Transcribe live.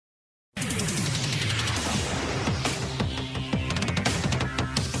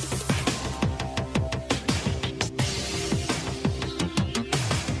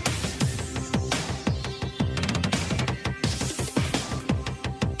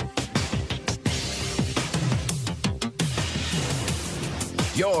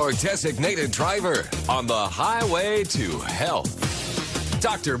your designated driver on the highway to health.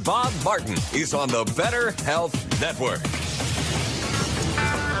 Dr. Bob Martin is on the Better Health Network.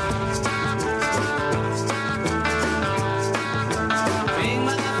 Being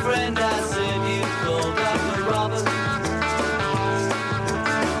my friend, I said you called Dr. Robert.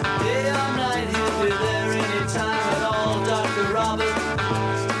 Day or night, he'll be there anytime at all. Dr. Robert,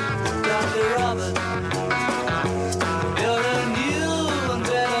 Dr. Robert. You're a new and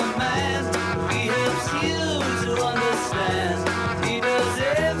better man. He helps you to understand. He does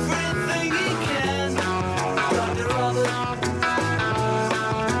everything he can. Dr. Robert.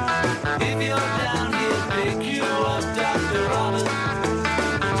 If you're down, he'll pick you up. Dr. Robert.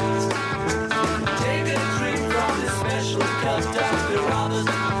 Take a drink from this special cup. Dr. Robert.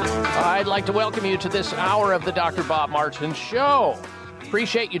 I'd like to welcome you to this hour of the Dr. Bob Martin Show.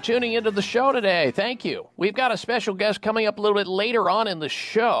 Appreciate you tuning into the show today. Thank you. We've got a special guest coming up a little bit later on in the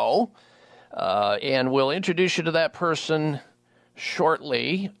show, and we'll introduce you to that person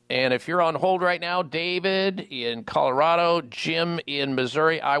shortly. And if you're on hold right now, David in Colorado, Jim in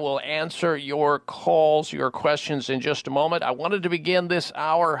Missouri, I will answer your calls, your questions in just a moment. I wanted to begin this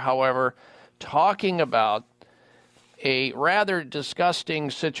hour, however, talking about a rather disgusting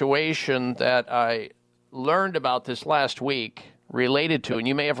situation that I learned about this last week related to, and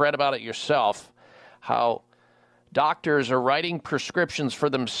you may have read about it yourself, how doctors are writing prescriptions for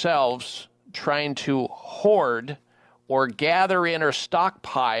themselves, trying to hoard or gather in or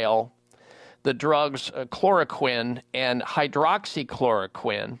stockpile the drugs chloroquine and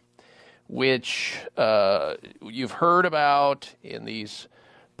hydroxychloroquine, which you've heard about in these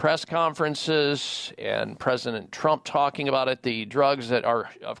press conferences and President Trump talking about it, the drugs that are,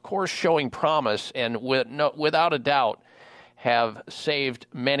 of course, showing promise and without a doubt have saved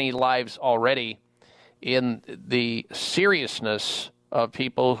many lives already in the seriousness of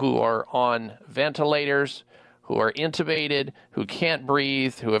people who are on ventilators, who are intubated, who can't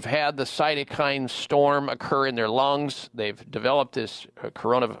breathe, who have had the cytokine storm occur in their lungs. They've developed this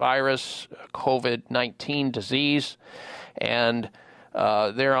coronavirus, COVID-19 disease, and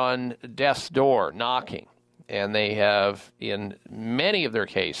they're on death's door knocking. And they have, in many of their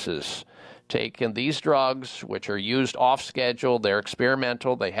cases, taken these drugs, which are used off schedule. They're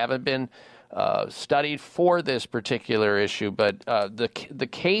experimental. They haven't been studied for this particular issue, but the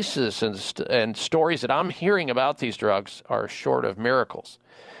cases and stories that I'm hearing about these drugs are short of miracles.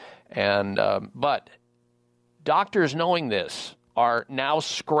 And but doctors, knowing this, are now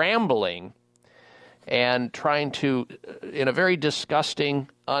scrambling and trying to, in a very disgusting,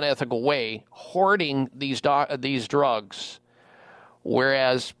 unethical way, hoarding these drugs.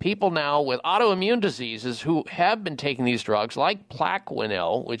 Whereas people now with autoimmune diseases who have been taking these drugs, like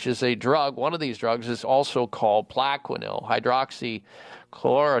Plaquenil, which is a drug, one of these drugs is also called Plaquenil,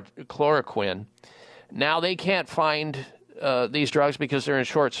 hydroxychloroquine. Now they can't find these drugs because they're in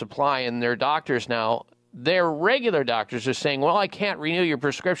short supply, and their doctors now, their regular doctors are saying, well, I can't renew your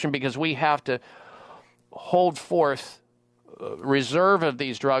prescription because we have to hold forth reserve of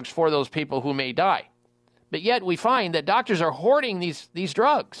these drugs for those people who may die. But yet we find that doctors are hoarding these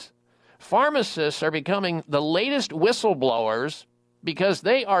drugs. Pharmacists are becoming the latest whistleblowers because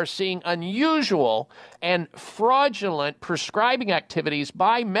they are seeing unusual and fraudulent prescribing activities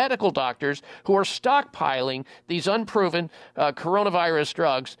by medical doctors who are stockpiling these unproven coronavirus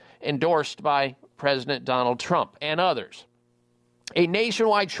drugs endorsed by President Donald Trump and others. A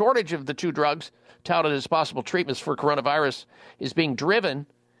nationwide shortage of the two drugs touted as possible treatments for coronavirus is being driven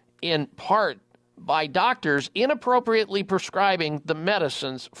in part by doctors inappropriately prescribing the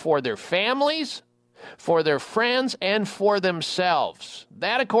medicines for their families, for their friends, and for themselves.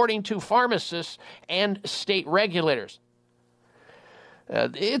 That according to pharmacists and state regulators.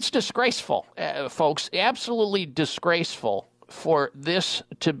 It's disgraceful, folks, absolutely disgraceful for this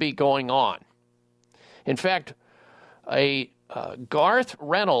to be going on. In fact, Garth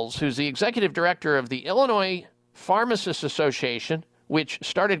Reynolds, who's the executive director of the Illinois Pharmacists Association, which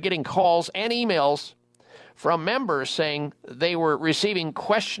started getting calls and emails from members saying they were receiving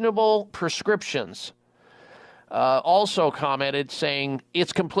questionable prescriptions, also commented saying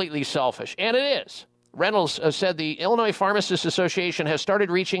it's completely selfish. And it is. Reynolds said the Illinois Pharmacists Association has started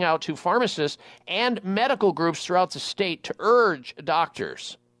reaching out to pharmacists and medical groups throughout the state to urge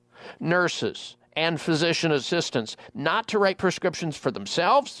doctors, nurses, and physician assistants not to write prescriptions for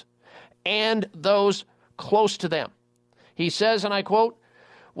themselves and those close to them. He says, and I quote,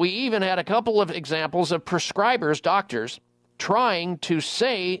 "We even had a couple of examples of prescribers, doctors, trying to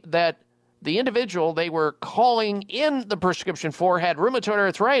say that the individual they were calling in the prescription for had rheumatoid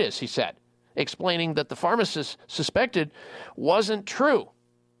arthritis," he said, explaining that the pharmacist suspected wasn't true.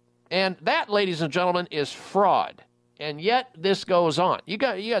 And that, ladies and gentlemen, is fraud. And yet this goes on. You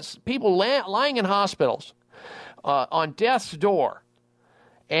got people lying in hospitals on death's door.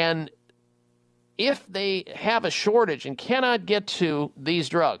 And if they have a shortage and cannot get to these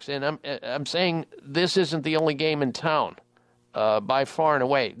drugs, and I'm saying this isn't the only game in town by far and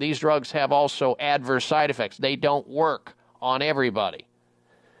away. These drugs have also adverse side effects. They don't work on everybody.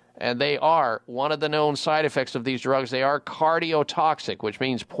 And they are, one of the known side effects of these drugs, they are cardiotoxic, which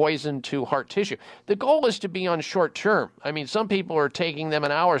means poison to heart tissue. The goal is to be on short term. I mean, some people are taking them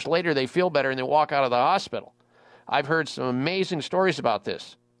and hours later they feel better and they walk out of the hospital. I've heard some amazing stories about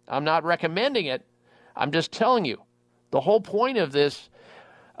this. I'm not recommending it. I'm just telling you. The whole point of this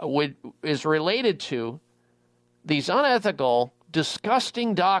is related to these unethical,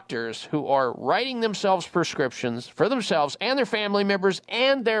 disgusting doctors who are writing themselves prescriptions for themselves and their family members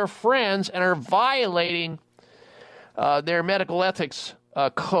and their friends and are violating their medical ethics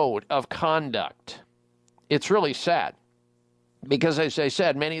code of conduct. It's really sad because, as I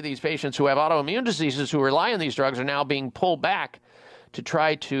said, many of these patients who have autoimmune diseases who rely on these drugs are now being pulled back to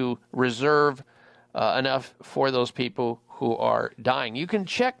try to reserve enough for those people who are dying. You can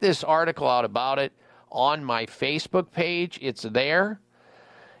check this article out about it on my Facebook page. It's there.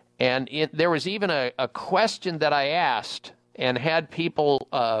 And there was even a question that I asked and had people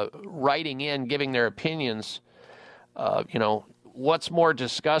writing in, giving their opinions. What's more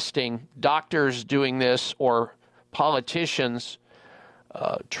disgusting, doctors doing this or politicians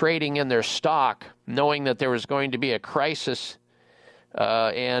trading in their stock, knowing that there was going to be a crisis,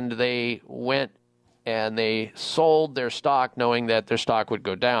 and they went and they sold their stock knowing that their stock would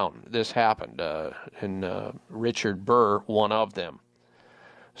go down. This happened, and Richard Burr, one of them,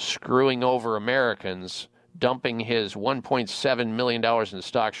 screwing over Americans, dumping his $1.7 million in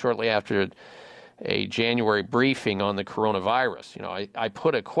stock shortly after a January briefing on the coronavirus. You know, I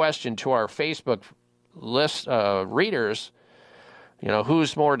put a question to our Facebook list readers,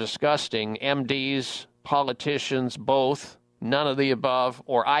 who's more disgusting, MDs, politicians, both, none of the above,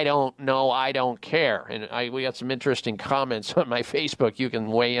 or I don't know, I don't care. And we got some interesting comments on my Facebook. You can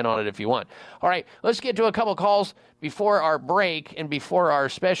weigh in on it if you want. All right, let's get to a couple calls before our break and before our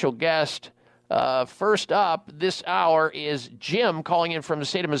special guest. First up this hour is Jim calling in from the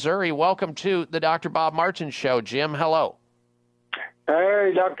state of Missouri. Welcome to the Dr. Bob Martin Show. Jim, hello.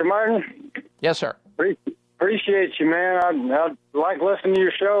 Hey, Dr. Martin. Yes, sir. Appreciate you, man. I like listening to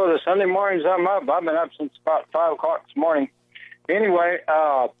your show. The Sunday mornings I'm up. I've been up since about 5 o'clock this morning. Anyway,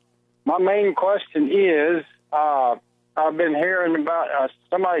 my main question is, I've been hearing about,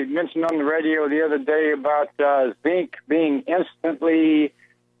 somebody mentioned on the radio the other day about zinc being instantly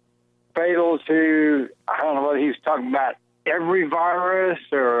fatal to, I don't know whether he was talking about every virus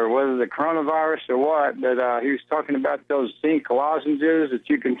or whether the coronavirus or what, but he was talking about those zinc lozenges that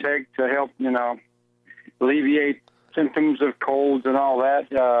you can take to help, alleviate symptoms of colds and all that.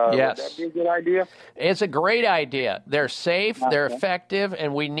 Yes. Would that be a good idea? It's a great idea. They're safe, they're effective,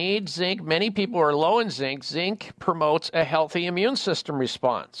 and we need zinc. Many people are low in zinc. Zinc promotes a healthy immune system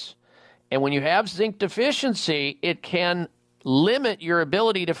response. And when you have zinc deficiency, it can limit your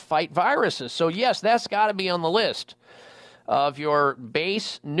ability to fight viruses. So, yes, that's got to be on the list of your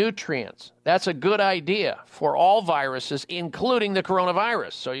base nutrients. That's a good idea for all viruses, including the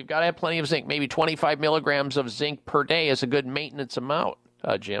coronavirus. So you've got to have plenty of zinc. Maybe 25 milligrams of zinc per day is a good maintenance amount,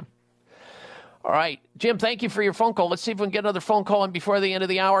 Jim. All right. Jim, thank you for your phone call. Let's see if we can get another phone call in before the end of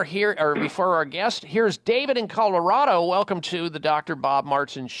the hour here, or before our guest. Here's David in Colorado. Welcome to the Dr. Bob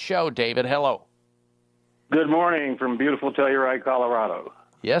Martin Show. David, hello. Good morning from beautiful Telluride, Colorado.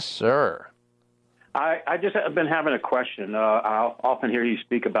 Yes, sir. I just have been having a question. I often hear you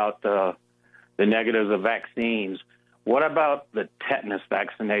speak about the negatives of vaccines. What about the tetanus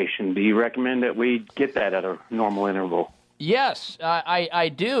vaccination? Do you recommend that we get that at a normal interval? Yes, I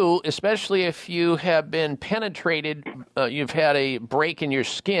do, especially if you have been penetrated, you've had a break in your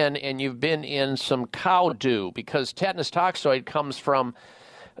skin, and you've been in some cow dew, because tetanus toxoid comes from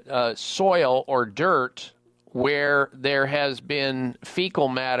soil or dirt where there has been fecal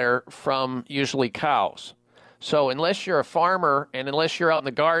matter from usually cows. So unless you're a farmer and unless you're out in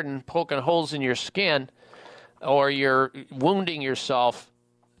the garden poking holes in your skin or you're wounding yourself,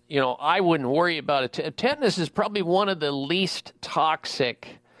 I wouldn't worry about it. Tetanus is probably one of the least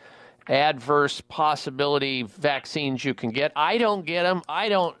toxic adverse possibility vaccines you can get. I don't get them.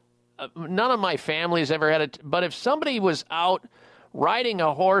 None of my family's ever had it. But if somebody was out riding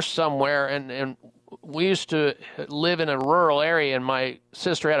a horse somewhere, and we used to live in a rural area, and my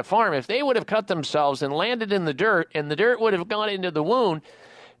sister had a farm. If they would have cut themselves and landed in the dirt, and the dirt would have gone into the wound,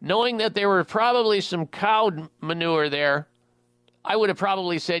 knowing that there were probably some cow manure there, I would have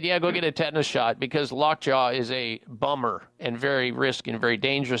probably said, yeah, go get a tetanus shot because lockjaw is a bummer and very risky and very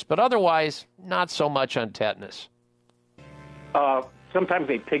dangerous. But otherwise, not so much on tetanus. Sometimes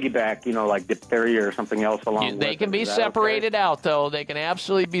they piggyback, like diphtheria or something else along with it. They can be separated out, though. They can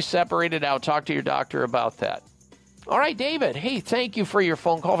absolutely be separated out. Talk to your doctor about that. All right, David. Hey, thank you for your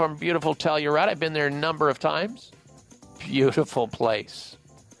phone call from beautiful Telluride. I've been there a number of times. Beautiful place.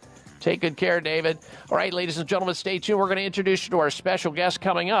 Take good care, David. All right, ladies and gentlemen, stay tuned. We're going to introduce you to our special guest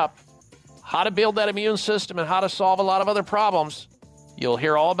coming up. How to build that immune system and how to solve a lot of other problems. You'll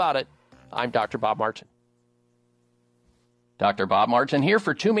hear all about it. I'm Dr. Bob Martin. Dr. Bob Martin here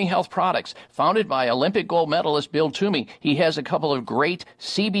for Toomey Health Products. Founded by Olympic gold medalist Bill Toomey, he has a couple of great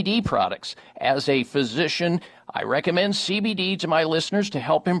CBD products. As a physician, I recommend CBD to my listeners to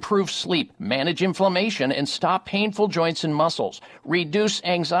help improve sleep, manage inflammation, and stop painful joints and muscles, reduce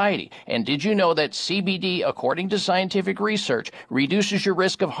anxiety. And did you know that CBD, according to scientific research, reduces your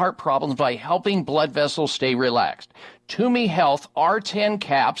risk of heart problems by helping blood vessels stay relaxed? Toomey Health R10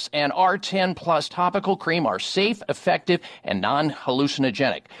 caps and R10 Plus topical cream are safe, effective, and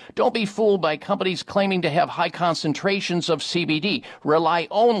non-hallucinogenic. Don't be fooled by companies claiming to have high concentrations of CBD. Rely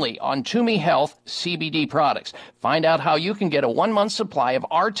only on Toomey Health CBD products. Find out how you can get a 1-month supply of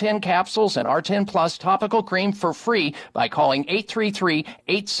R10 capsules and R10 Plus topical cream for free by calling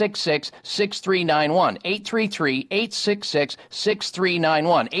 833-866-6391.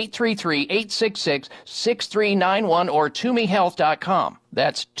 833-866-6391. 833-866-6391 or ToomeyHealth.com.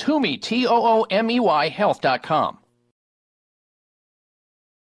 That's Toomey, Toomey Health.com.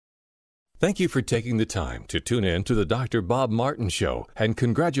 Thank you for taking the time to tune in to the Dr. Bob Martin Show, and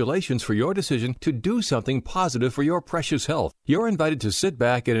congratulations for your decision to do something positive for your precious health. You're invited to sit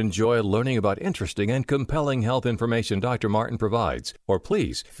back and enjoy learning about interesting and compelling health information Dr. Martin provides. Or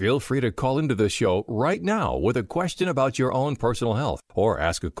please, feel free to call into the show right now with a question about your own personal health, or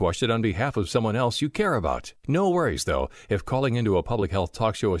ask a question on behalf of someone else you care about. No worries, though. If calling into a public health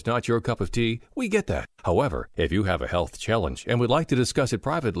talk show is not your cup of tea, we get that. However, if you have a health challenge and would like to discuss it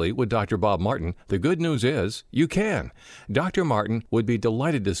privately with Dr. Bob Martin, the good news is you can. Dr. Martin would be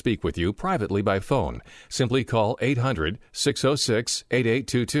delighted to speak with you privately by phone. Simply call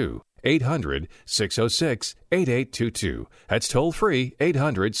 800-606-8822. 800-606-8822. That's toll free,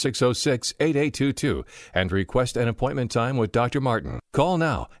 800-606-8822, and request an appointment time with Dr. Martin. Call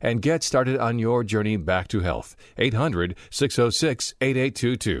now and get started on your journey back to health.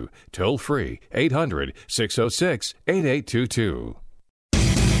 800-606-8822. Toll free, 800-606-8822.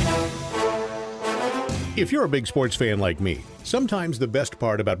 If you're a big sports fan like me, sometimes the best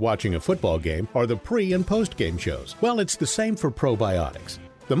part about watching a football game are the pre- and post-game shows. Well, it's the same for probiotics.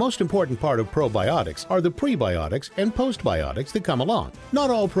 The most important part of probiotics are the prebiotics and postbiotics that come along. Not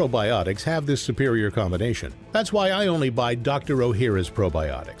all probiotics have this superior combination. That's why I only buy Dr. Ohhira's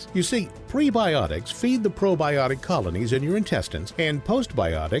probiotics. You see, prebiotics feed the probiotic colonies in your intestines, and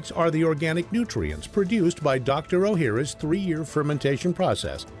postbiotics are the organic nutrients produced by Dr. Ohhira's 3-year fermentation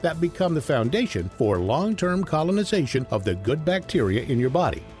process that become the foundation for long-term colonization of the good bacteria in your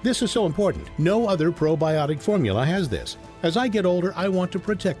body. This is so important. No other probiotic formula has this. As I get older, I want to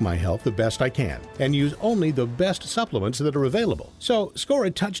protect my health the best I can and use only the best supplements that are available. So score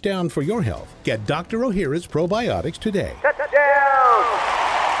a touchdown for your health. Get Dr. Ohhira's probiotics today. Touchdown!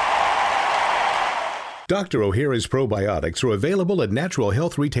 Dr. Ohhira's probiotics are available at natural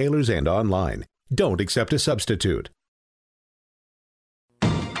health retailers and online. Don't accept a substitute.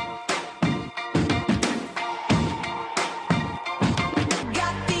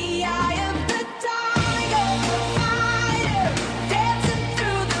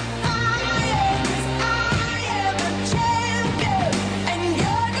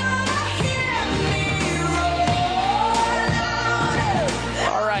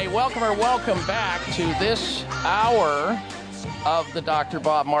 Welcome back to this hour of the Dr.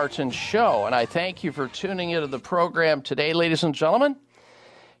 Bob Martin Show. And I thank you for tuning into the program today, ladies and gentlemen.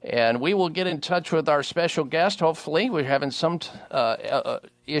 And we will get in touch with our special guest. Hopefully, we're having some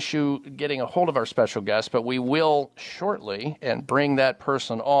issue getting a hold of our special guest, but we will shortly and bring that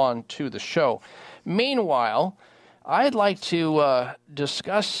person on to the show. Meanwhile, I'd like to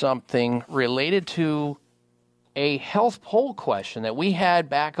discuss something related to a health poll question that we had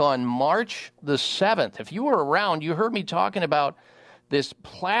back on March the 7th. If you were around, you heard me talking about this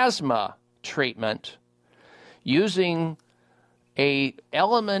plasma treatment using a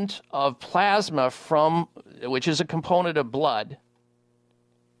element of plasma which is a component of blood,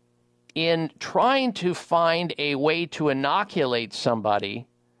 in trying to find a way to inoculate somebody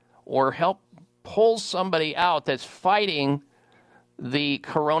or help pull somebody out that's fighting the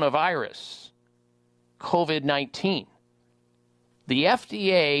coronavirus, COVID-19. The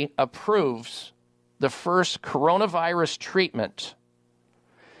FDA approves the first coronavirus treatment.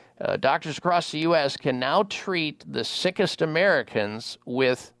 Doctors across the U.S. can now treat the sickest Americans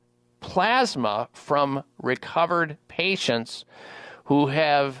with plasma from recovered patients who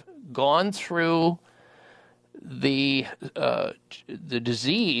have gone through the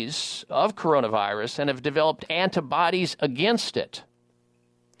disease of coronavirus and have developed antibodies against it.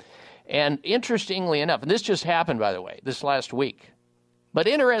 And interestingly enough, and this just happened, by the way, this last week, but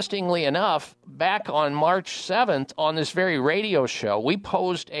interestingly enough, back on March 7th on this very radio show, we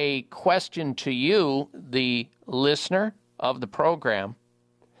posed a question to you, the listener of the program,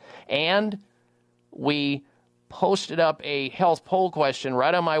 and we posted up a health poll question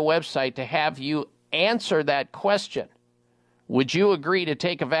right on my website to have you answer that question. Would you agree to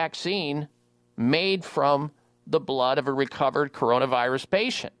take a vaccine made from the blood of a recovered coronavirus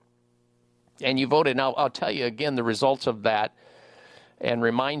patient? And you voted. Now, I'll tell you again the results of that and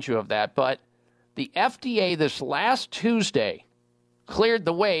remind you of that. But the FDA this last Tuesday cleared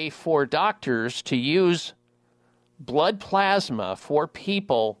the way for doctors to use blood plasma for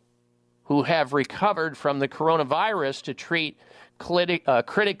people who have recovered from the coronavirus to treat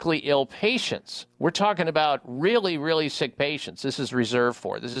critically ill patients. We're talking about really, really sick patients. This is reserved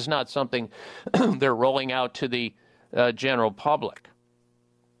for. This is not something they're rolling out to the general public.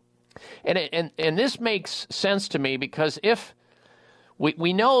 And this makes sense to me because if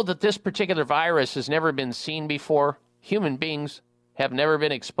we know that this particular virus has never been seen before, human beings have never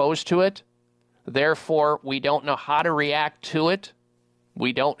been exposed to it, therefore we don't know how to react to it.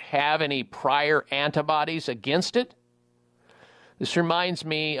 We don't have any prior antibodies against it. This reminds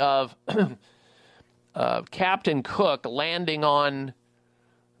me of Captain Cook landing on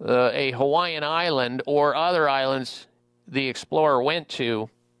a Hawaiian island or other islands the explorer went to,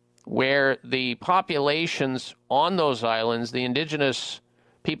 where the populations on those islands, the indigenous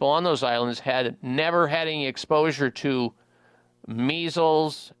people on those islands, had never had any exposure to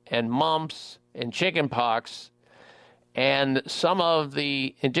measles and mumps and chickenpox. And some of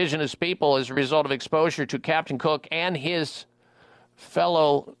the indigenous people, as a result of exposure to Captain Cook and his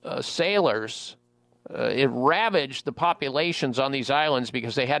fellow sailors, it ravaged the populations on these islands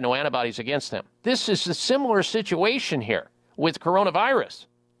because they had no antibodies against them. This is a similar situation here with coronavirus.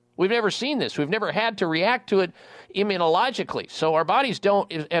 We've never seen this. We've never had to react to it immunologically. So our bodies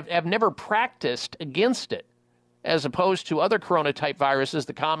have never practiced against it, as opposed to other corona-type viruses,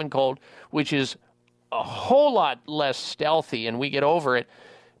 the common cold, which is a whole lot less stealthy, and we get over it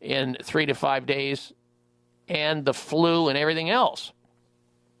in 3 to 5 days, and the flu and everything else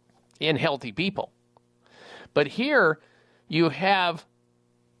in healthy people. But here you have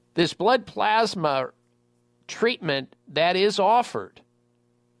this blood plasma treatment that is offered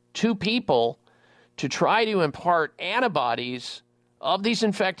to people to try to impart antibodies of these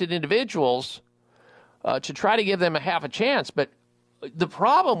infected individuals to try to give them a half a chance. But the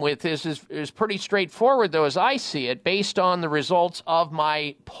problem with this is pretty straightforward, though, as I see it, based on the results of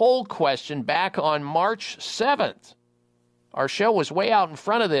my poll question back on March 7th. Our show was way out in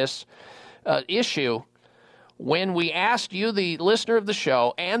front of this issue when we asked you, the listener of the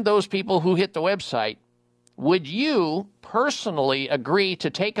show, and those people who hit the website, would you personally agree to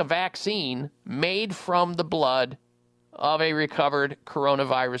take a vaccine made from the blood of a recovered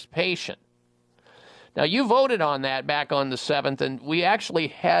coronavirus patient? Now, you voted on that back on the 7th, and we actually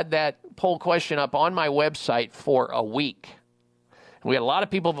had that poll question up on my website for a week. We had a lot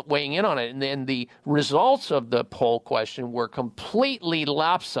of people weighing in on it, and then the results of the poll question were completely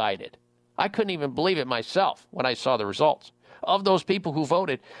lopsided. I couldn't even believe it myself when I saw the results. Of those people who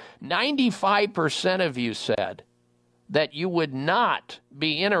voted, 95% of you said that you would not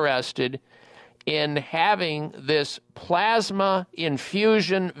be interested in having this plasma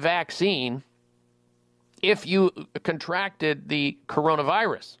infusion vaccine if you contracted the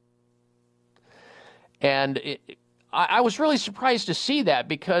coronavirus. And I was really surprised to see that,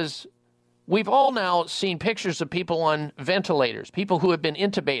 because we've all now seen pictures of people on ventilators, people who have been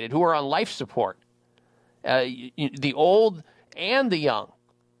intubated, who are on life support, the old and the young,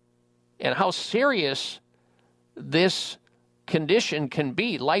 and how serious this condition can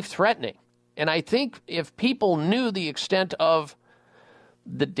be, life-threatening. And I think if people knew the extent of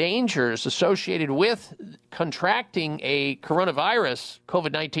the dangers associated with contracting a coronavirus,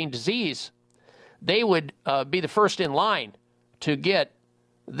 COVID-19 disease, they would be the first in line to get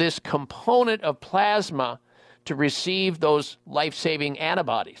this component of plasma to receive those life-saving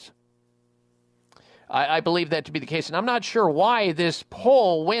antibodies. I believe that to be the case, and I'm not sure why this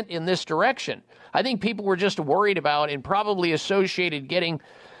poll went in this direction. I think people were just worried about and probably associated getting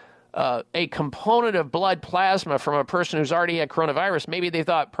a component of blood plasma from a person who's already had coronavirus. Maybe they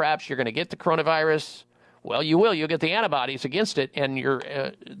thought perhaps you're going to get the coronavirus. Well, you will. You'll get the antibodies against it, and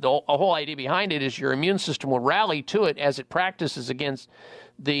the whole idea behind it is your immune system will rally to it as it practices against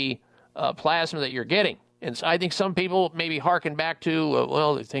the plasma that you're getting. And so I think some people maybe harken back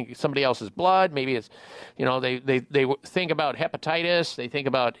to, they think somebody else's blood. Maybe it's, they think about hepatitis. They think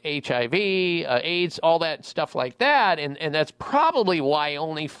about HIV, AIDS, all that stuff like that. And that's probably why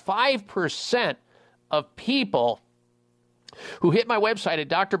only 5% of people who hit my website at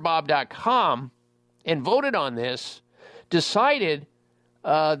drbob.com and voted on this decided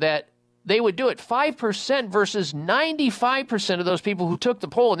that they would do it. 5% versus 95% of those people who took the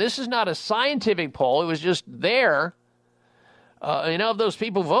poll. And this is not a scientific poll. It was just there. And of those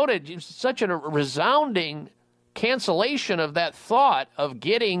people voted, it's such a resounding cancellation of that thought of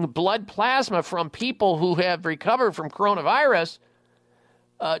getting blood plasma from people who have recovered from coronavirus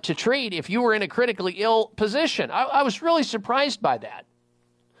to treat if you were in a critically ill position. I was really surprised by that.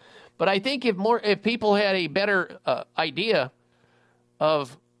 But I think if people had a better idea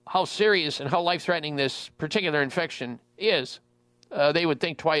of how serious and how life-threatening this particular infection is, they would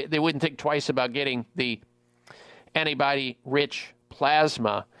think twice. They wouldn't think twice about getting the antibody-rich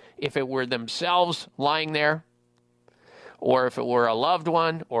plasma if it were themselves lying there, or if it were a loved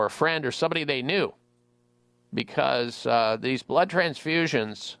one or a friend or somebody they knew, because these blood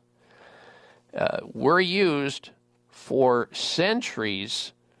transfusions were used for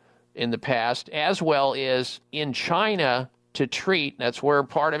centuries in the past, as well as in China to treat. That's where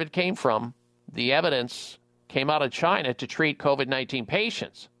part of it came from. The evidence came out of China to treat COVID-19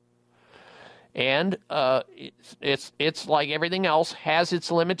 patients. And it's like everything else, has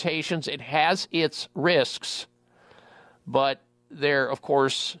its limitations. It has its risks. But they're, of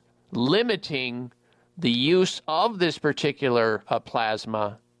course, limiting the use of this particular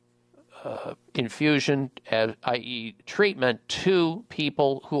plasma infusion, i.e. treatment, to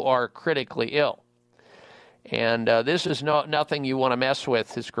people who are critically ill. And this is nothing you want to mess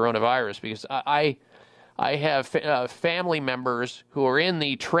with, this coronavirus, because I have family members who are in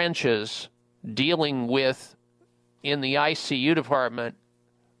the trenches dealing with, in the ICU department,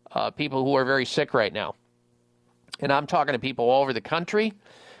 people who are very sick right now. And I'm talking to people all over the country.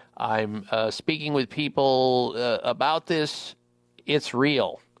 I'm speaking with people about this. It's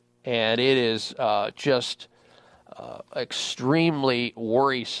real. And it is just extremely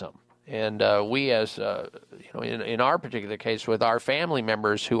worrisome. And we, as in our particular case, with our family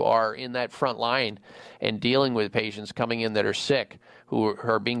members who are in that front line and dealing with patients coming in that are sick, who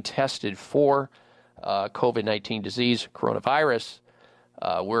are being tested for COVID-19 disease, coronavirus,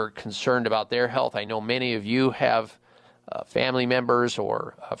 we're concerned about their health. I know many of you have family members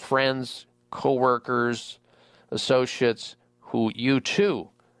or friends, coworkers, associates who you too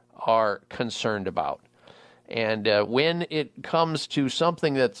are concerned about. And when it comes to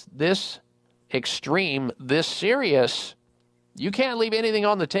something that's this extreme, this serious, you can't leave anything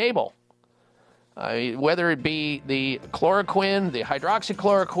on the table. Whether it be the chloroquine, the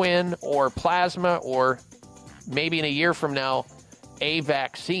hydroxychloroquine, or plasma, or maybe in a year from now, a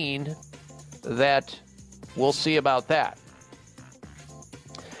vaccine, that we'll see about that.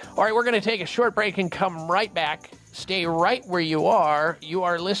 All right, we're going to take a short break and come right back. Stay right where you are. You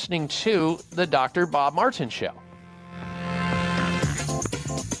are listening to the Dr. Bob Martin Show.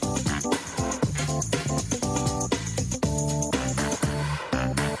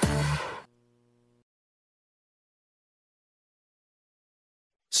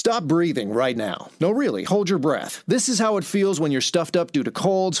 Stop breathing right now. No, really, hold your breath. This is how it feels when you're stuffed up due to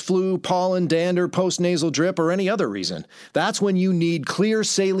colds, flu, pollen, dander, postnasal drip, or any other reason. That's when you need Xlear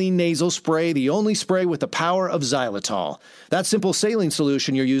Saline Nasal Spray, the only spray with the power of xylitol. That simple saline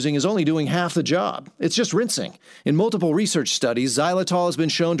solution you're using is only doing half the job. It's just rinsing. In multiple research studies, xylitol has been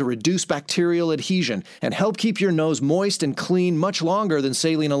shown to reduce bacterial adhesion and help keep your nose moist and clean much longer than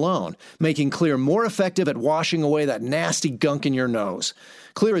saline alone, making Xlear more effective at washing away that nasty gunk in your nose.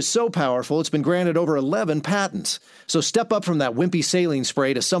 Xlear is so powerful, it's been granted over 11 patents. So step up from that wimpy saline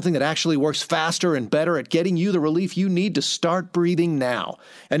spray to something that actually works faster and better at getting you the relief you need to start breathing now.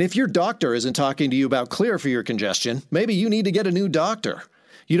 And if your doctor isn't talking to you about Xlear for your congestion, maybe you need to get a new doctor.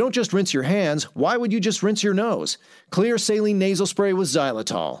 You don't just rinse your hands. Why would you just rinse your nose? Xlear Saline Nasal Spray with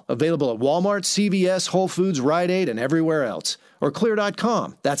xylitol. Available at Walmart, CVS, Whole Foods, Rite Aid, and everywhere else. Or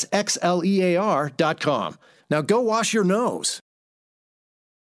Xlear.com. That's XLEAR.com. Now go wash your nose.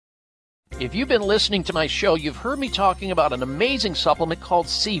 If you've been listening to my show, you've heard me talking about an amazing supplement called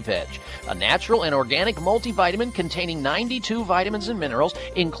C-Veg, a natural and organic multivitamin containing 92 vitamins and minerals,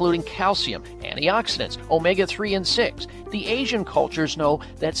 including calcium, antioxidants, omega-3 and 6. The Asian cultures know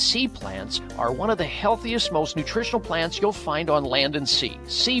that sea plants are one of the healthiest, most nutritional plants you'll find on land and sea.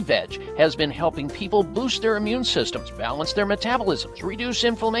 C-Veg has been helping people boost their immune systems, balance their metabolisms, reduce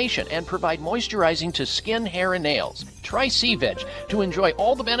inflammation, and provide moisturizing to skin, hair, and nails. Try C-Veg to enjoy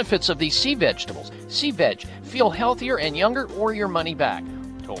all the benefits of these sea vegetables. C-Veg. Feel healthier and younger or your money back.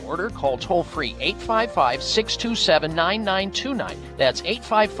 To order, call toll-free 855-627-9929. That's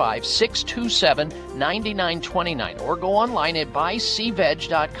 855-627-9929. Or go online at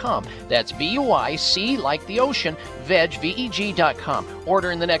buycveg.com. That's B-U-I-C like the ocean, veg, V-E-G.com. Order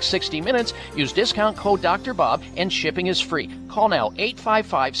in the next 60 minutes. Use discount code Dr. Bob, and shipping is free. Call now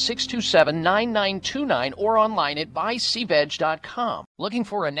 855-627-9929 or online at buycveg.com. Looking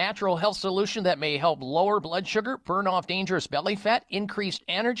for a natural health solution that may help lower blood sugar, burn off dangerous belly fat, increase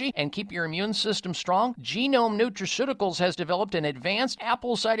energy, and keep your immune system strong? Genome Nutraceuticals has developed an advanced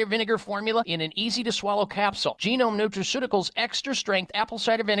apple cider vinegar formula in an easy-to-swallow capsule. Genome Nutraceuticals Extra Strength Apple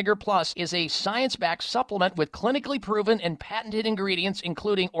Cider Vinegar Plus is a science-backed supplement with clinically proven and patented ingredients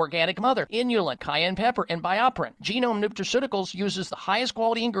including organic mother, inulin, cayenne pepper, and bioperin. Genome Nutraceuticals uses the highest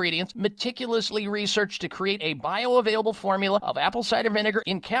quality ingredients meticulously researched to create a bioavailable formula of apple cider vinegar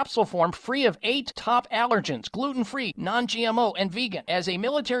in capsule form free of 8 top allergens, gluten-free, non-GMO, and vegan. As a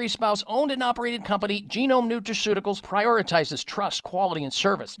military spouse owned and operated company, Genome Nutraceuticals prioritizes trust, quality, and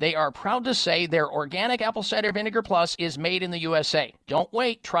service. They are proud to say their organic apple cider vinegar plus is made in the USA. Don't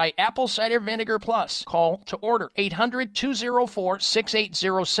wait. Try apple cider vinegar plus. Call to order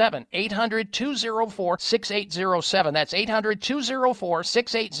 800-204-6807. 800-204-6807. That's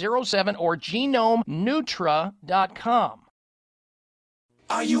 800-204-6807 or genomenutra.com.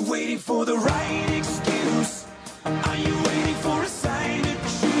 Are you waiting for the right excuse? Are you waiting for a sign to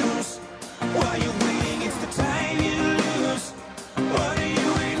choose? While you're waiting, it's the time you lose. What are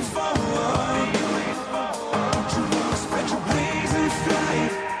you waiting for? Don't you want to spread your wings and fly?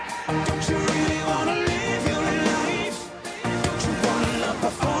 Don't you really want to live your life? Don't you want to love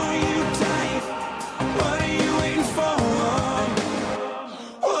before you die? What are you waiting for?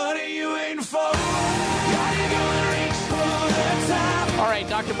 What are you waiting for? Gotta go and reach for the top. All right,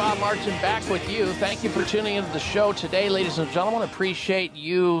 Dr. Bob Martin back with you. Thank you for tuning into the show today, ladies and gentlemen. Appreciate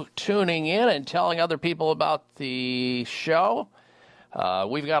you tuning in and telling other people about the show.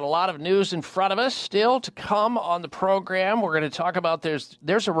 We've got a lot of news in front of us still to come on the program. We're going to talk about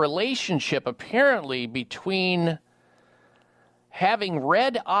there's a relationship apparently between having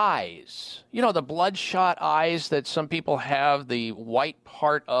red eyes, you know, the bloodshot eyes that some people have, the white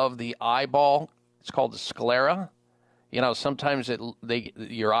part of the eyeball. It's called the sclera. You know, sometimes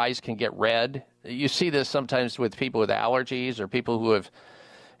your eyes can get red. You see this sometimes with people with allergies or people who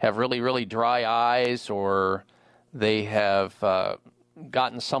have really, really dry eyes, or they have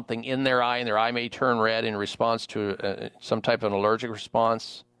gotten something in their eye and their eye may turn red in response to some type of an allergic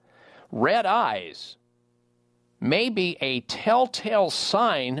response. Red eyes may be a telltale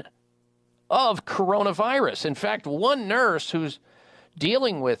sign of coronavirus. In fact, one nurse who's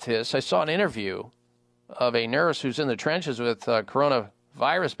dealing with this, I saw an interview of a nurse who's in the trenches with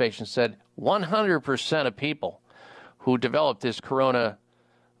coronavirus patients, said 100% of people who developed this coronavirus,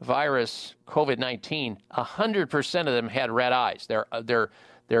 COVID-19, 100% of them had red eyes. Their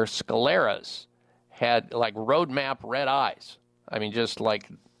scleras had like roadmap red eyes. I mean, just like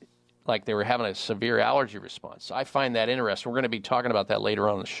they were having a severe allergy response. So I find that interesting. We're going to be talking about that later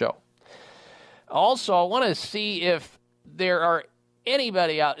on in the show. Also, I want to see if there are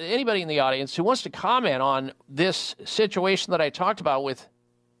anybody in the audience who wants to comment on this situation that I talked about with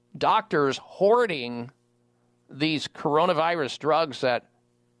doctors hoarding these coronavirus drugs that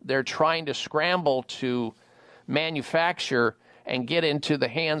they're trying to scramble to manufacture and get into the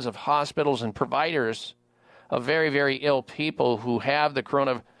hands of hospitals and providers of very, very ill people who have the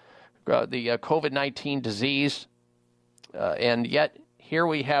COVID-19 disease. And yet here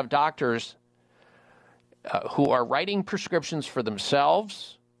we have doctors who are writing prescriptions for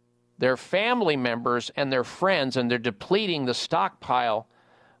themselves, their family members, and their friends, and they're depleting the stockpile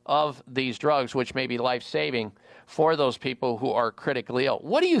of these drugs, which may be life-saving for those people who are critically ill.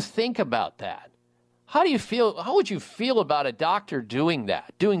 What do you think about that? How do you feel? How would you feel about a doctor doing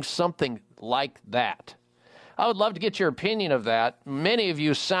that, doing something like that? I would love to get your opinion of that. Many of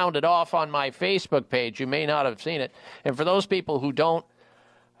you sounded off on my Facebook page. You may not have seen it. And for those people who don't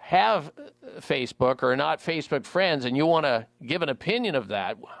have Facebook or are not Facebook friends and you want to give an opinion of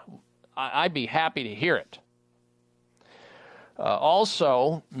that, I'd be happy to hear it.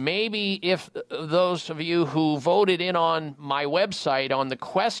 Also, maybe if those of you who voted in on my website on the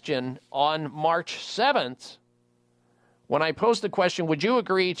question on March 7th, when I posed the question, would you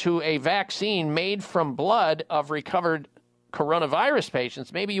agree to a vaccine made from blood of recovered coronavirus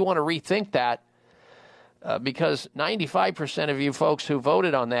patients, maybe you want to rethink that because 95% of you folks who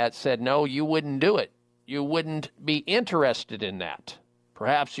voted on that said, no, you wouldn't do it. You wouldn't be interested in that.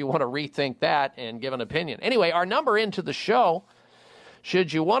 Perhaps you want to rethink that and give an opinion. Anyway, our number into the show,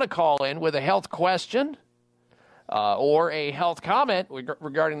 should you want to call in with a health question or a health comment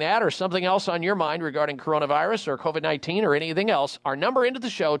regarding that or something else on your mind regarding coronavirus or COVID-19 or anything else, our number into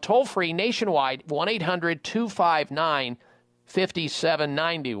the show, toll-free nationwide,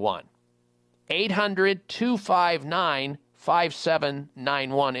 1-800-259-5791.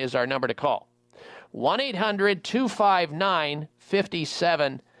 800-259-5791 is our number to call.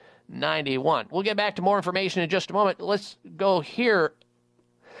 1-800-259-5791. We'll get back to more information in just a moment. Let's go here.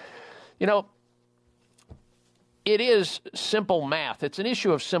 You know, it is simple math. It's an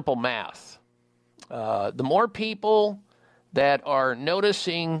issue of simple math. The more people that are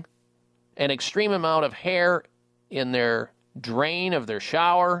noticing an extreme amount of hair in their drain of their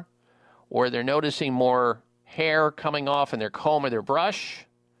shower, or they're noticing more hair coming off in their comb or their brush,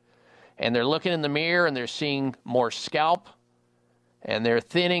 and they're looking in the mirror and they're seeing more scalp, and they're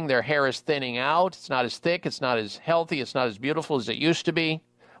thinning, their hair is thinning out. It's not as thick, it's not as healthy, it's not as beautiful as it used to be.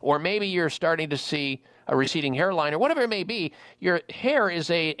 Or maybe you're starting to see a receding hairline, or whatever it may be. Your hair is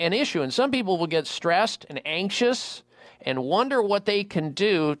an issue, and some people will get stressed and anxious and wonder what they can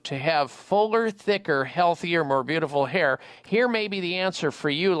do to have fuller, thicker, healthier, more beautiful hair. Here may be the answer for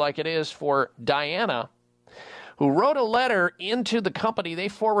you, like it is for Diana, who wrote a letter into the company. They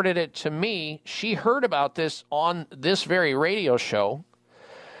forwarded it to me. She heard about this on this very radio show.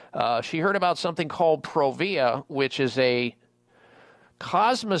 She heard about something called Provia, which is a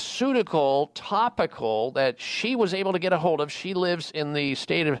cosmeceutical topical that she was able to get a hold of. She lives in the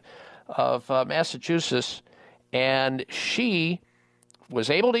state of Massachusetts, and she was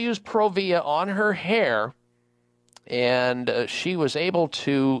able to use Provia on her hair, and she was able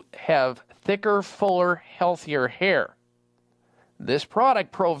to have thicker, fuller, healthier hair. This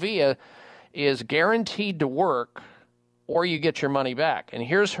product, Provia, is guaranteed to work or you get your money back. And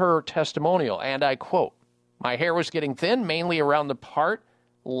here's her testimonial, and I quote, "My hair was getting thin, mainly around the part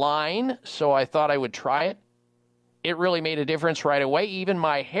line, so I thought I would try it. It really made a difference right away. Even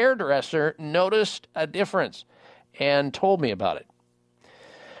my hairdresser noticed a difference and told me about it.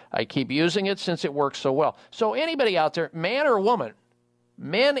 I keep using it since it works so well." So anybody out there, man or woman,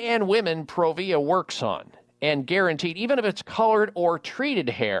 men and women, Provia works on and guaranteed, even if it's colored or treated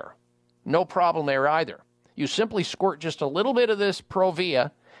hair. No problem there either. You simply squirt just a little bit of this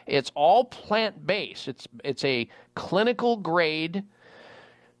Provia. It's all plant-based. It's a clinical grade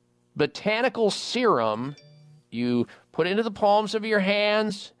botanical serum. You put it into the palms of your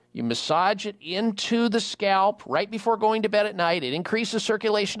hands. You massage it into the scalp right before going to bed at night. It increases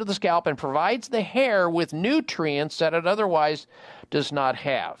circulation to the scalp and provides the hair with nutrients that it otherwise does not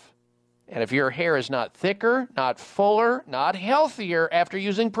have. And if your hair is not thicker, not fuller, not healthier after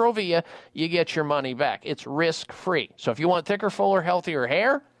using Provia, you get your money back. It's risk-free. So if you want thicker, fuller, healthier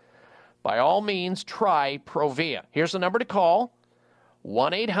hair, by all means, try Provia. Here's the number to call,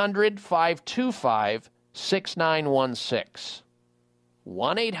 1-800-525-6916.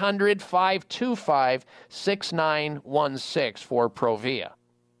 1-800-525-6916 for Provia.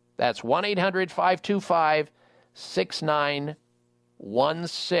 That's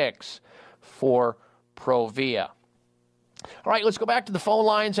 1-800-525-6916 for Provia. All right, let's go back to the phone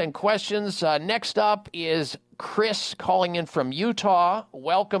lines and questions. Next up is Chris calling in from Utah.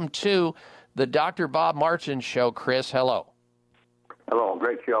 Welcome to the Dr. Bob Martin Show. Chris, hello. Hello,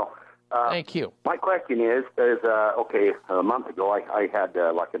 great show. Thank you. My question is okay, a month ago I had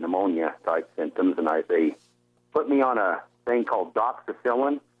like a pneumonia-type symptoms, and they put me on a thing called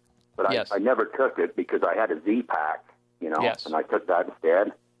doxycycline, but Yes. I never took it because I had a Z-Pack, Yes. and I took that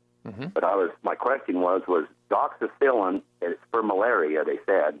instead. Mm-hmm. But my question was doxycycline, it's for malaria, they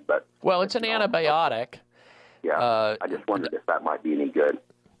said, but... Well, it's an antibiotic. Yeah, I just wondered if that might be any good.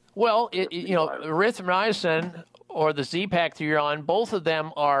 Well, erythromycin or the Z-Pack that you're on, both of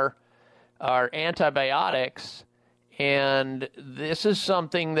them are antibiotics, and this is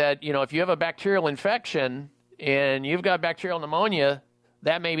something that, if you have a bacterial infection and you've got bacterial pneumonia,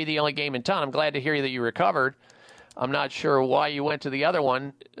 that may be the only game in town. I'm glad to hear that you recovered. I'm not sure why you went to the other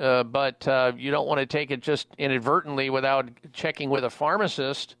one, but you don't want to take it just inadvertently without checking with a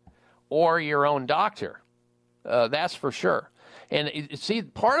pharmacist or your own doctor. That's for sure. And see,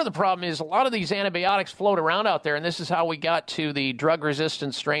 part of the problem is a lot of these antibiotics float around out there, and this is how we got to the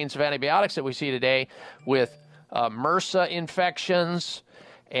drug-resistant strains of antibiotics that we see today with MRSA infections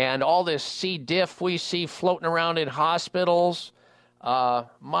and all this C. diff we see floating around in hospitals.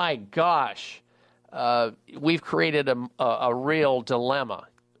 My gosh, we've created a real dilemma.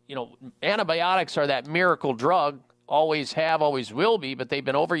 You know, antibiotics are that miracle drug, always have, always will be, but they've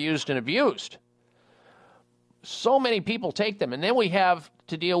been overused and abused. So many people take them, and then we have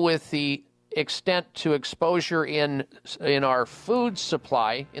to deal with the extent to exposure in our food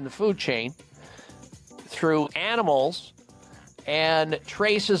supply, in the food chain, through animals, and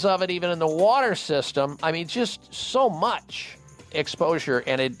traces of it even in the water system. I mean, just so much exposure,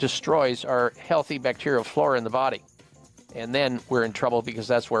 and it destroys our healthy bacterial flora in the body. And then we're in trouble because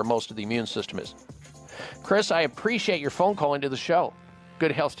that's where most of the immune system is. Chris, I appreciate your phone call into the show.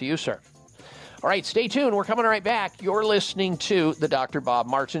 Good health to you, sir. All right, stay tuned. We're coming right back. You're listening to The Dr. Bob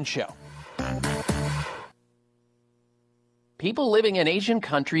Martin Show. People living in Asian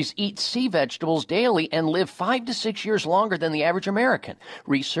countries eat sea vegetables daily and live 5 to 6 years longer than the average American.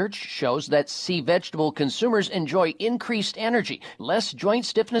 Research shows that sea vegetable consumers enjoy increased energy, less joint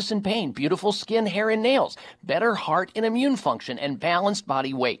stiffness and pain, beautiful skin, hair, and nails, better heart and immune function, and balanced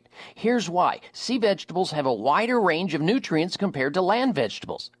body weight. Here's why. Sea vegetables have a wider range of nutrients compared to land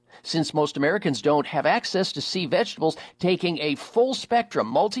vegetables. Since most Americans don't have access to sea vegetables, taking a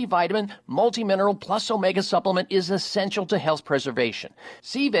full-spectrum multivitamin, multimineral plus omega supplement is essential to health preservation.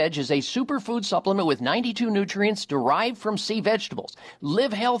 Sea Veg is a superfood supplement with 92 nutrients derived from sea vegetables.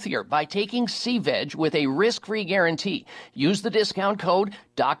 Live healthier by taking Sea Veg with a risk-free guarantee. Use the discount code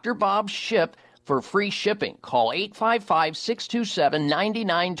DrBobShip for free shipping. Call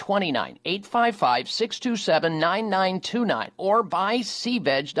 855-627-9929, 855-627-9929, or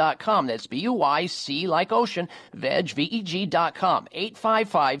buyseaveg.com. That's B-U-Y-C like ocean, veg, V-E-G.com,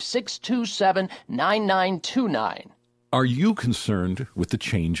 855-627-9929. Are you concerned with the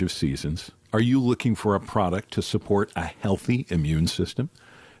change of seasons? Are you looking for a product to support a healthy immune system?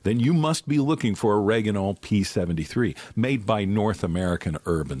 Then you must be looking for Oreganol P73, made by North American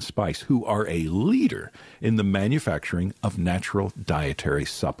Herb & Spice, who are a leader in the manufacturing of natural dietary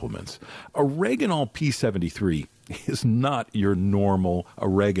supplements. Oreganol P73 is not your normal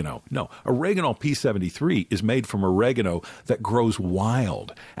oregano. No, Oreganol P73 is made from oregano that grows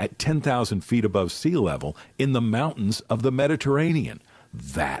wild at 10,000 feet above sea level in the mountains of the Mediterranean.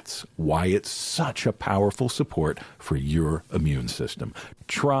 That's why it's such a powerful support for your immune system.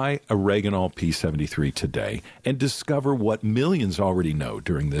 Try Oreganol P73 today and discover what millions already know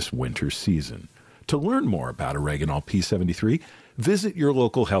during this winter season. To learn more about Oreganol P73, visit your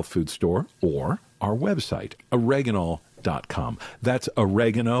local health food store or our website, oreganol.com. That's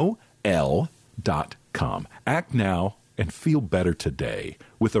oregano.l.com. Act now and feel better today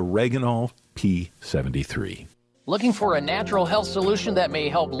with Oreganol P73. Looking for a natural health solution that may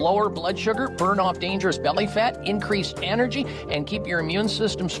help lower blood sugar, burn off dangerous belly fat, increase energy, and keep your immune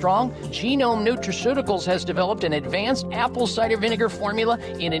system strong? Genome Nutraceuticals has developed an advanced apple cider vinegar formula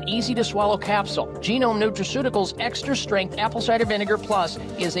in an easy-to-swallow capsule. Genome Nutraceuticals Extra Strength Apple Cider Vinegar Plus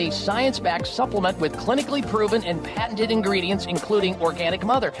is a science-backed supplement with clinically proven and patented ingredients including organic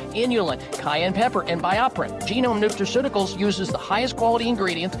mother, inulin, cayenne pepper, and BioPerine. Genome Nutraceuticals uses the highest quality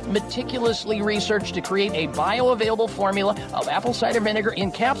ingredients meticulously researched to create a bioavailable formula of apple cider vinegar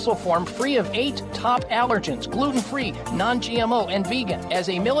in capsule form, free of 8 top allergens, gluten-free, non-GMO, and vegan. As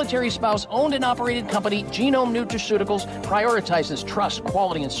a military spouse owned and operated company, Genome Nutraceuticals prioritizes trust,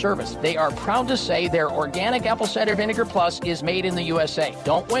 quality, and service. They are proud to say their organic apple cider vinegar plus is made in the USA.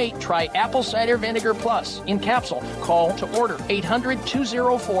 Don't wait. Try apple cider vinegar plus in capsule. Call to order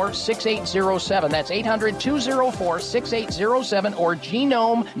 800-204-6807. That's 800-204-6807 or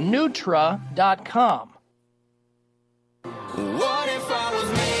genomenutra.com. What if I was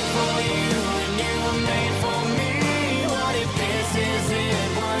made for you and you were made for me? What if this is it?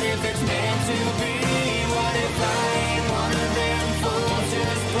 What if it's meant to be? What if I ain't one of them fools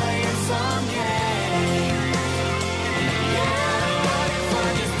just playing some game? Yeah, what if I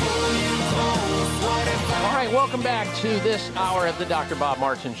just pull you close? What if I... All right, welcome back to this hour of the Dr. Bob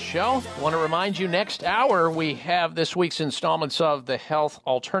Martin Show. I want to remind you, next hour we have this week's installments of the Health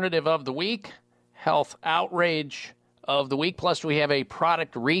Alternative of the Week, Health Outrage of the week, plus we have a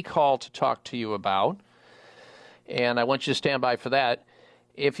product recall to talk to you about, and I want you to stand by for that.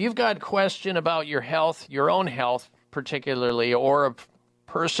 If you've got a question about your health, your own health particularly, or a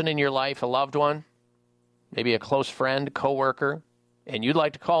person in your life, a loved one, maybe a close friend, coworker, and you'd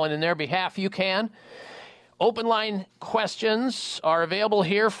like to call in their behalf, you can. Open line questions are available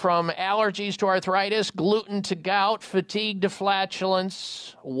here, from allergies to arthritis, gluten to gout, fatigue to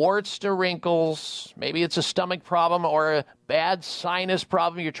flatulence, warts to wrinkles. Maybe it's a stomach problem or a bad sinus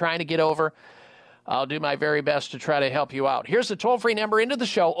problem you're trying to get over. I'll do my very best to try to help you out. Here's the toll-free number into the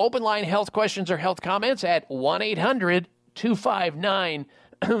show. Open line health questions or health comments at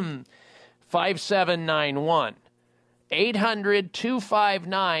 1-800-259-5791.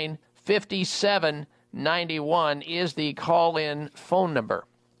 800-259-5791 is the call-in phone number.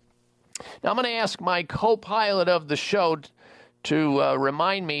 Now, I'm going to ask my co-pilot of the show to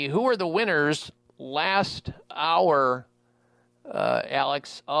remind me, who are the winners last hour,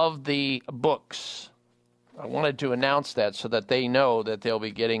 Alex, of the books? I wanted to announce that so that they know that they'll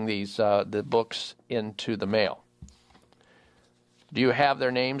be getting these the books into the mail. Do you have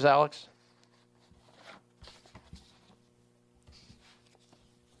their names, Alex?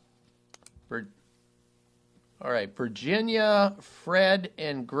 All right, Virginia, Fred,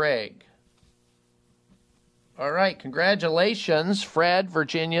 and Greg. All right, congratulations, Fred,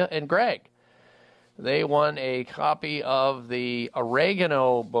 Virginia, and Greg. They won a copy of the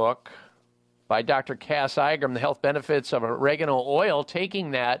oregano book by Dr. Cass Igram, The Health Benefits of Oregano Oil, taking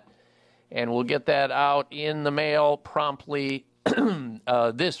that, and we'll get that out in the mail promptly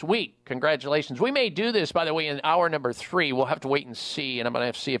this week. Congratulations. We may do this, by the way, in hour number 3. We'll have to wait and see, and I'm going to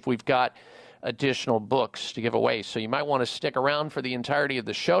have to see if we've got additional books to give away. So you might want to stick around for the entirety of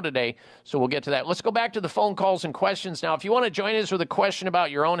the show today. So we'll get to that. Let's go back to the phone calls and questions. Now, if you want to join us with a question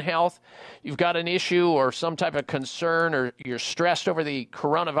about your own health, you've got an issue or some type of concern, or you're stressed over the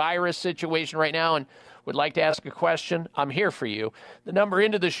coronavirus situation right now and would like to ask a question, I'm here for you. The number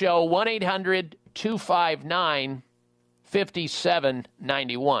into the show,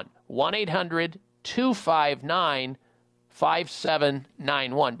 1-800-259-5791. 1-800-259-5791.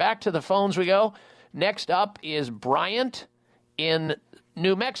 5791. Back to the phones we go. Next up is Bryant in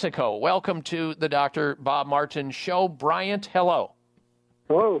New Mexico. Welcome to the Dr. Bob Martin Show. Bryant, hello.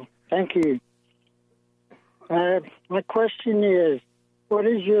 Hello. Thank you. My question is, what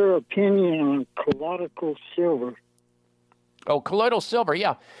is your opinion on colloidal silver? Oh, colloidal silver,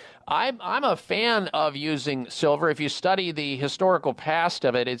 yeah. I'm a fan of using silver. If you study the historical past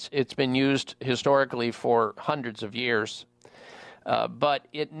of it, it's been used historically for hundreds of years. But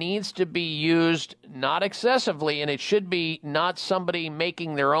it needs to be used not excessively, and it should be not somebody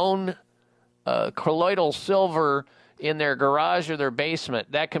making their own colloidal silver in their garage or their basement.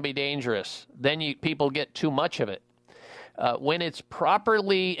 That can be dangerous. Then people get too much of it. When it's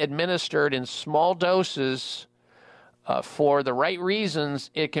properly administered in small doses, for the right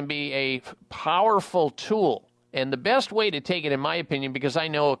reasons, it can be a powerful tool. And the best way to take it, in my opinion, because I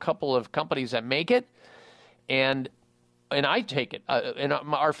know a couple of companies that make it, and I take it, and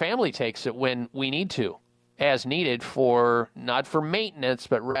our family takes it when we need to, as needed, for not for maintenance,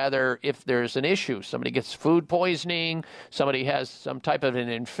 but rather if there's an issue. Somebody gets food poisoning, somebody has some type of an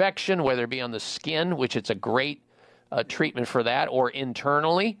infection, whether it be on the skin, which it's a great treatment for that, or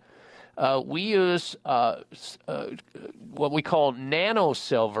internally. We use what we call nano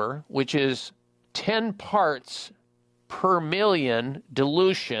silver, which is 10 parts per million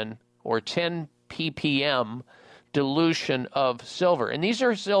dilution, or 10 ppm dilution of silver. And these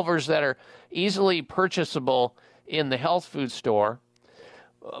are silvers that are easily purchasable in the health food store.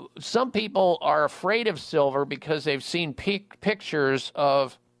 Some people are afraid of silver because they've seen pictures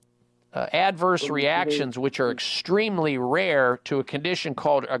of adverse reactions, which are extremely rare, to a condition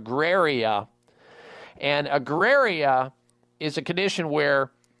called agraria. And agraria is a condition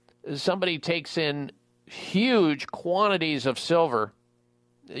where somebody takes in huge quantities of silver.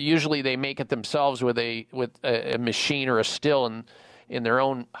 Usually they make it themselves with a machine or a still in their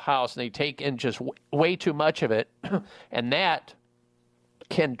own house, and they take in just way too much of it, and that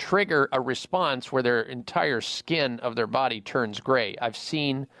can trigger a response where their entire skin of their body turns gray. I've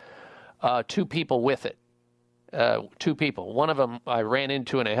seen 2 people with it. 2 people. One of them I ran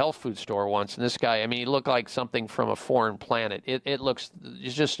into in a health food store once, and this guy, I mean, he looked like something from a foreign planet.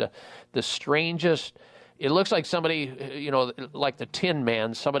 It's just the strangest. It looks like somebody, like the Tin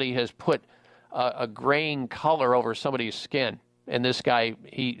Man, somebody has put a graying color over somebody's skin. And this guy,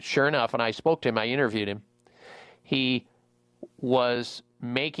 sure enough, and I spoke to him, I interviewed him, he was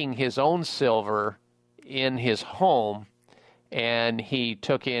making his own silver in his home, and he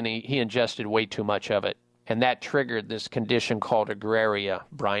ingested way too much of it. And that triggered this condition called agraria,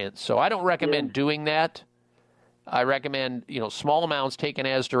 Bryant. So I don't recommend doing that. I recommend, small amounts taken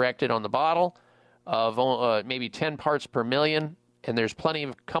as directed on the bottle of maybe 10 parts per million. And there's plenty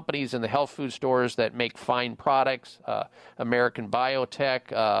of companies in the health food stores that make fine products, American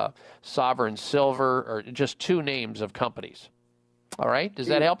Biotech, Sovereign Silver, or just two names of companies. All right? Does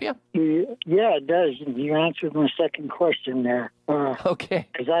that help you? Yeah, it does. You answered my second question there. Okay.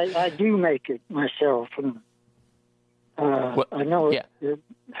 Because I do make it myself, and I know it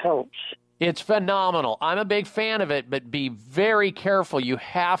helps. It's phenomenal. I'm a big fan of it, but be very careful. You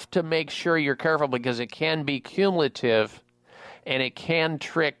have to make sure you're careful because it can be cumulative, and it can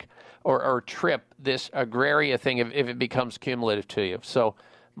trick or trip this agraria thing if it becomes cumulative to you. So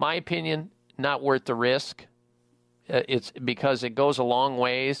my opinion, not worth the risk. It's because it goes a long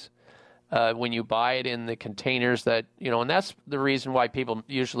ways when you buy it in the containers that, and that's the reason why people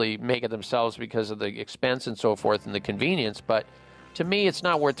usually make it themselves because of the expense and so forth and the convenience. But to me, it's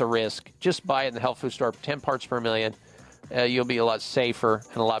not worth the risk. Just buy it in the health food store, 10 parts per million. You'll be a lot safer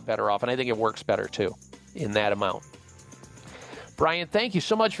and a lot better off. And I think it works better, too, in that amount. Brian, thank you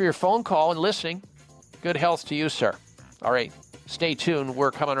so much for your phone call and listening. Good health to you, sir. All right, stay tuned.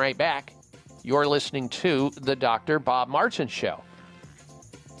 We're coming right back. You're listening to the Dr. Bob Martin Show.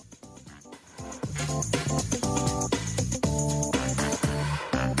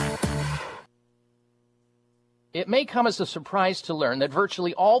 It may come as a surprise to learn that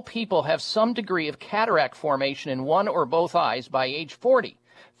virtually all people have some degree of cataract formation in one or both eyes by age 40.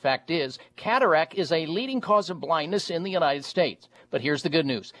 Fact is, cataract is a leading cause of blindness in the United States. But here's the good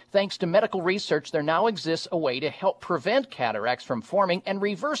news. Thanks to medical research, there now exists a way to help prevent cataracts from forming and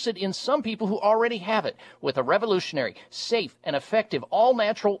reverse it in some people who already have it with a revolutionary, safe, and effective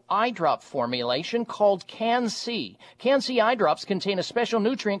all-natural eye drop formulation called Can-C. Can-C eye drops contain a special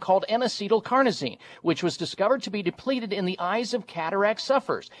nutrient called N-acetylcarnosine, which was discovered to be depleted in the eyes of cataract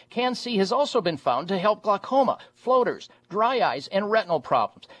sufferers. Can-C has also been found to help glaucoma, floaters, dry eyes, and retinal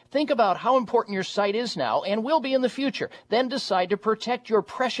problems. Think about how important your sight is now and will be in the future. Then decide to protect your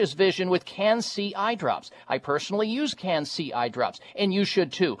precious vision with Can-C eye drops. I personally use Can-C eye drops, and you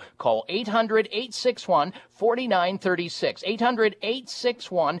should too. Call 800-861-4936.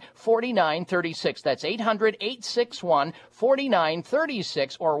 800-861-4936. That's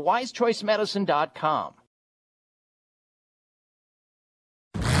 800-861-4936 or wisechoicemedicine.com.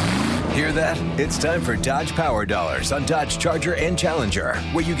 Hear that? It's time for Dodge Power Dollars on Dodge Charger and Challenger,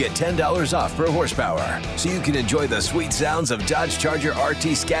 where you get $10 off per horsepower. So you can enjoy the sweet sounds of Dodge Charger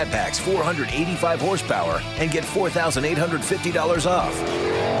RT Scat Pack's 485 horsepower and get $4,850 off.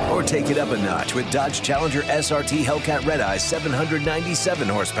 Or take it up a notch with Dodge Challenger SRT Hellcat Red Eye 797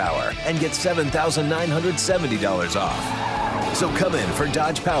 horsepower and get $7,970 off. So come in for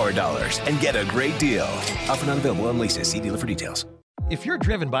Dodge Power Dollars and get a great deal. Offer not available on leases. See dealer for details. If you're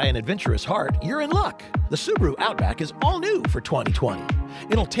driven by an adventurous heart, you're in luck. The Subaru Outback is all new for 2020.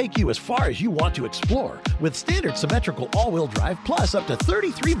 It'll take you as far as you want to explore with standard symmetrical all-wheel drive plus up to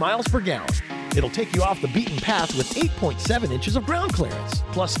 33 miles per gallon. It'll take you off the beaten path with 8.7 inches of ground clearance,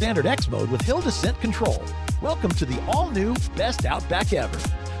 plus standard X mode with hill descent control. Welcome to the all-new best Outback ever,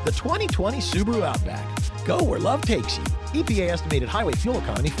 the 2020 Subaru Outback. Go where love takes you. EPA estimated highway fuel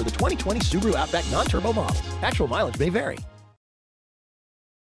economy for the 2020 Subaru Outback non-turbo models. Actual mileage may vary.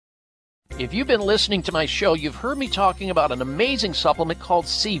 If you've been listening to my show, you've heard me talking about an amazing supplement called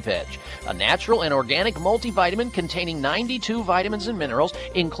C-Veg, a natural and organic multivitamin containing 92 vitamins and minerals,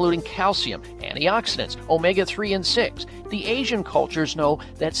 including calcium, antioxidants, omega-3 and 6. The Asian cultures know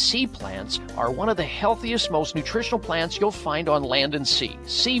that sea plants are one of the healthiest, most nutritional plants you'll find on land and sea.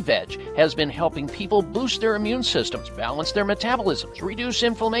 C-Veg has been helping people boost their immune systems, balance their metabolisms, reduce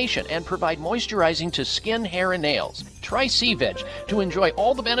inflammation, and provide moisturizing to skin, hair, and nails. Try C-Veg to enjoy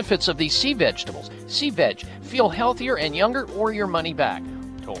all the benefits of these sea vegetables. C-Veg. Feel healthier and younger or your money back.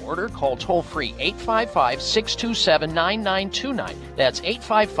 To order, call toll-free 855-627-9929. That's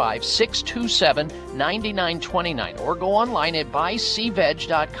 855-627-9929. Or go online at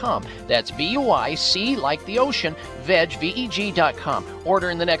buycveg.com. That's B-U-I-C like the ocean, veg, V-E-G.com. Order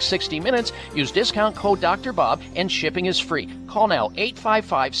in the next 60 minutes. Use discount code Dr. Bob, and shipping is free. Call now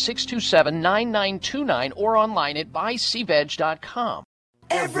 855-627-9929 or online at buycveg.com.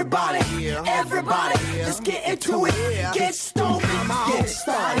 Everybody, let's get into it. Get stoked, get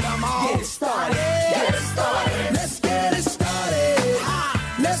started, get started, get started. Let's get it started.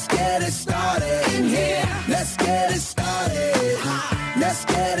 Let's get it started in here. Let's get it started. Let's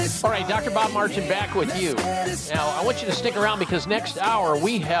get it started. All right, Dr. Bob Martin back with you. Now, I want you to stick around because next hour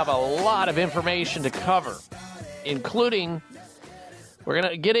we have a lot of information to cover, including we're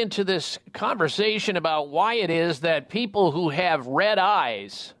going to get into this conversation about why it is that people who have red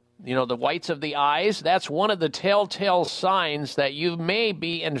eyes, the whites of the eyes, that's one of the telltale signs that you may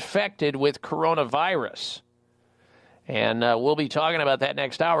be infected with coronavirus. And we'll be talking about that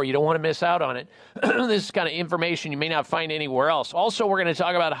next hour. You don't want to miss out on it. This is kind of information you may not find anywhere else. Also, we're going to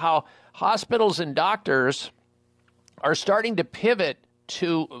talk about how hospitals and doctors are starting to pivot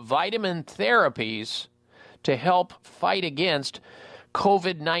to vitamin therapies to help fight against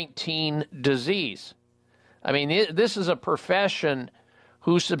COVID-19 disease. I mean, this is a profession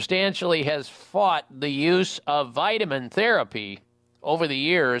who substantially has fought the use of vitamin therapy over the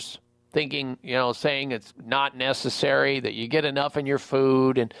years, thinking, saying it's not necessary, that you get enough in your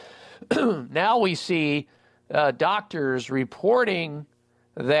food. And now we see doctors reporting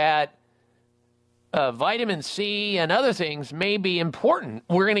that vitamin C and other things may be important.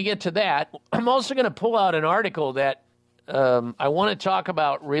 We're going to get to that. I'm also going to pull out an article that I want to talk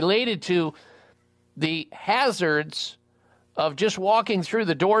about related to the hazards of just walking through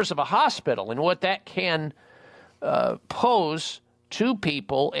the doors of a hospital and what that can pose to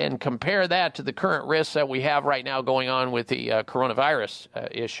people, and compare that to the current risks that we have right now going on with the coronavirus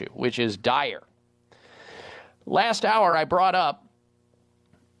issue, which is dire. Last hour, I brought up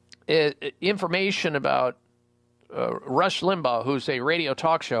information about Rush Limbaugh, who's a radio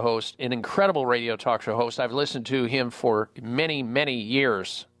talk show host, an incredible radio talk show host. I've listened to him for many, many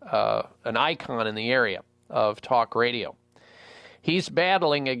years, an icon in the area of talk radio. He's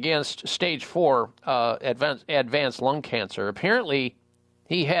battling against stage 4 advanced lung cancer. Apparently,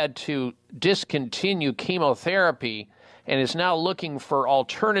 he had to discontinue chemotherapy and is now looking for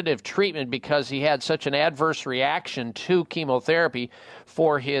alternative treatment because he had such an adverse reaction to chemotherapy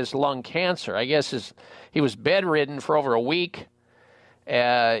for his lung cancer. I guess he was bedridden for over a week.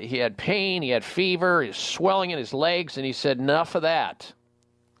 He had pain, he had fever, he was swelling in his legs, and he said, enough of that.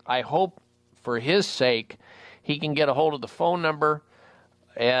 I hope for his sake he can get a hold of the phone number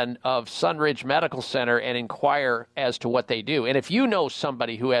and of Sunridge Medical Center and inquire as to what they do. And if you know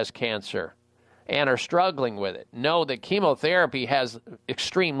somebody who has cancer and are struggling with it, know that chemotherapy has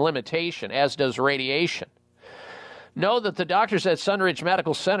extreme limitation, as does radiation. Know that the doctors at Sunridge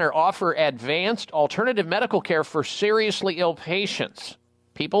Medical Center offer advanced alternative medical care for seriously ill patients.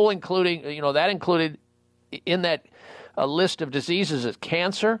 People including, that included in that list of diseases is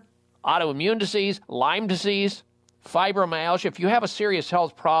cancer, autoimmune disease, Lyme disease, fibromyalgia. If you have a serious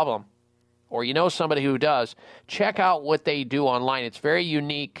health problem or you know somebody who does, check out what they do online. It's very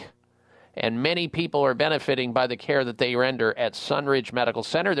unique, and many people are benefiting by the care that they render at Sunridge Medical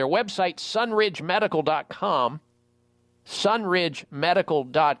Center. Their website, sunridgemedical.com,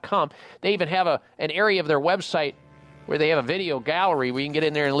 sunridgemedical.com. They even have an area of their website where they have a video gallery where you can get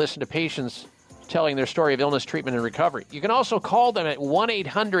in there and listen to patients telling their story of illness, treatment, and recovery. You can also call them at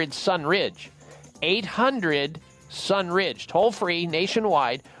 1-800-SUNRIDGE, 800-SUNRIDGE, toll-free,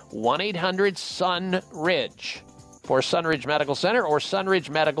 nationwide, 1-800-SUNRIDGE for Sunridge Medical Center or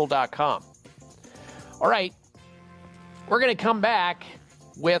sunridgemedical.com. All right, we're going to come back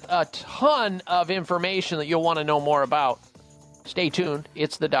with a ton of information that you'll want to know more about. Stay tuned.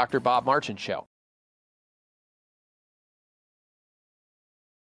 It's the Dr. Bob Martin Show.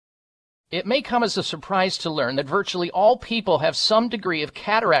 It may come as a surprise to learn that virtually all people have some degree of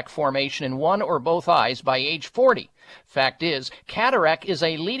cataract formation in one or both eyes by age 40. Fact is, cataract is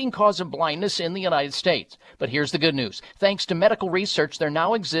a leading cause of blindness in the United States. But here's the good news. Thanks to medical research, there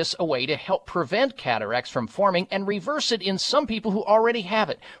now exists a way to help prevent cataracts from forming and reverse it in some people who already have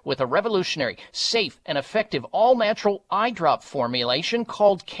it with a revolutionary, safe, and effective all-natural eye drop formulation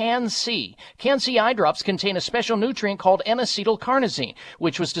called Can-C. Can-C eye drops contain a special nutrient called N-acetylcarnosine,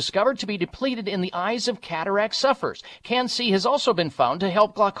 which was discovered to be depleted in the eyes of cataract sufferers. Can-C has also been found to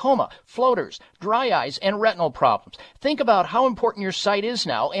help glaucoma, floaters, dry eyes, and retinal problems. Think about how important your sight is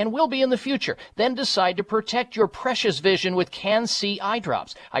now and will be in the future. Then decide to protect your precious vision with Can-C eye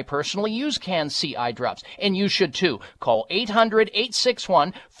drops. I personally use Can-C eye drops, and you should too. Call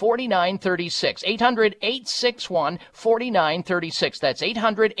 800-861-4936. 800-861-4936. That's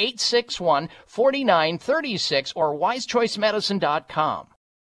 800-861-4936 or wisechoicemedicine.com.